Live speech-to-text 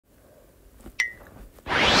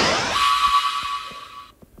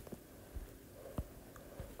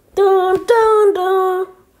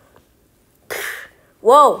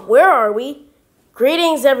Whoa, where are we?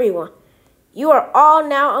 Greetings, everyone. You are all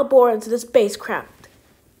now aboard to the spacecraft.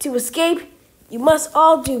 To escape, you must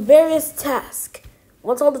all do various tasks.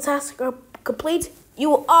 Once all the tasks are complete, you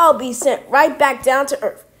will all be sent right back down to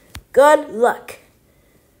Earth. Good luck.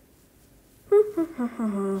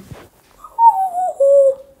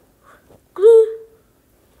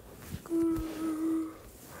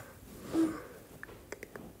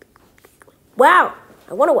 Wow,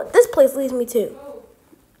 I wonder what this place leads me to.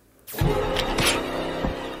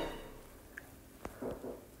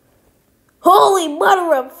 Holy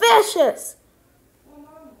mother of fishes!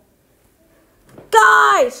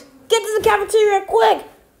 Guys, get to the cafeteria quick!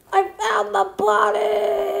 I found the body!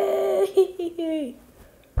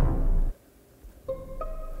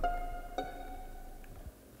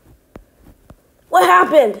 What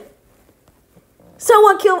happened?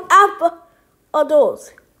 Someone killed alpha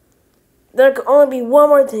adults. There can only be one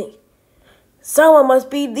more thing. Someone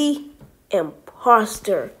must be the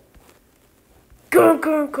imposter. Grr,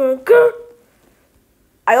 grr, grr, grr.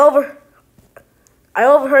 I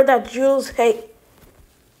overheard that Jules hate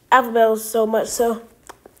alphabets so much, so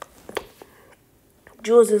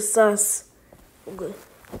Jules is sus. Good.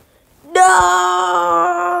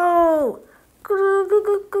 No!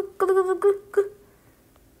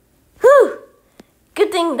 Whew.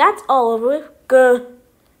 Good thing that's all over with. Good.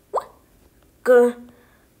 Good.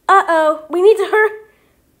 Uh-oh, we need to hurry.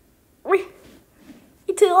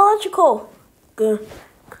 It's illogical. Good.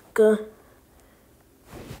 Good.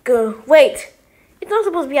 Good. Wait, it's not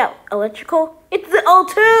supposed to be out electrical. It's the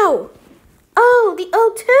O2. Oh, the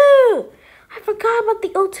O2. I forgot about the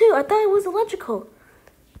O2. I thought it was electrical.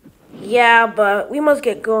 Yeah, but we must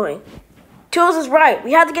get going. Jules is right.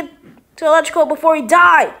 We have to get to electrical before we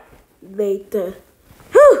die. Later.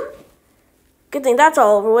 Whew. Good thing that's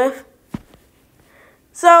all over with.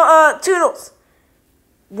 So, Toodles,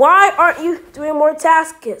 why aren't you doing more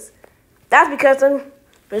tasks? That's because I'm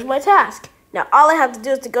finished my task. Now, all I have to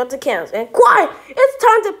do is to go to campus. And quiet! It's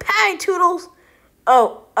time to pay, Toodles!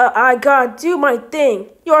 Oh, I gotta do my thing.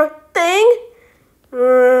 Your thing?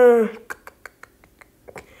 Though,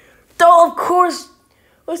 of course,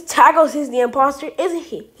 Tackles is the imposter, isn't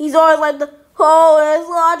he? He's always like the whole is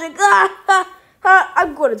logic.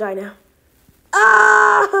 I'm gonna die now.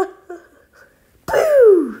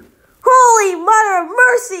 Boo! Holy mother of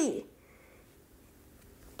mercy!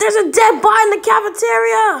 There's a dead body in the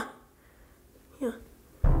cafeteria! Yeah.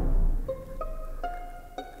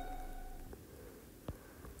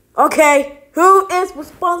 Okay, who is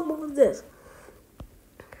responsible for this?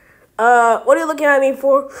 What are you looking at me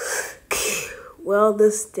for? Well,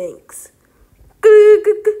 this stinks.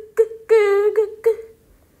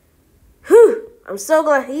 Whew, I'm so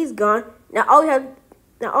glad he's gone. Now all we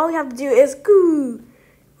have to do is goo.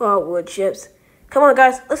 Oh, wood chips. Come on,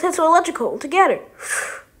 guys. Let's head to electrical together.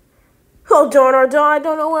 Oh, darn, I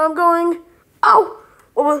don't know where I'm going. Oh,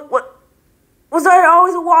 what? Was there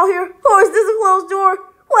always a wall here? Or is this a closed door?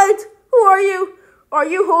 Wait, who are you? Are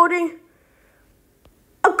you holding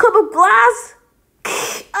a cup of glass?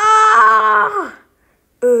 Ah!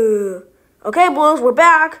 Okay, Blues, we're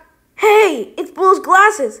back. Hey, it's Blue's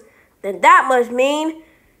glasses. Then that must mean...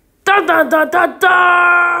 Dun dun dun dun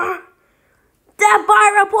dun! Death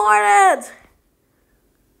by reported!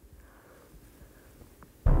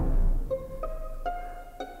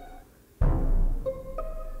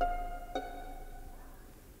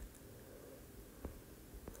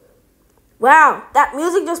 Wow, that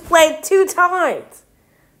music just played 2 times.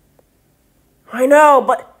 I know,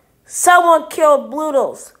 but someone killed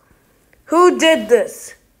Bloodles. Who did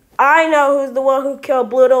this? I know who's the one who killed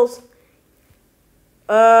Bloodles.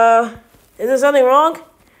 Is there something wrong?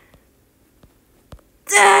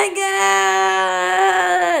 Dang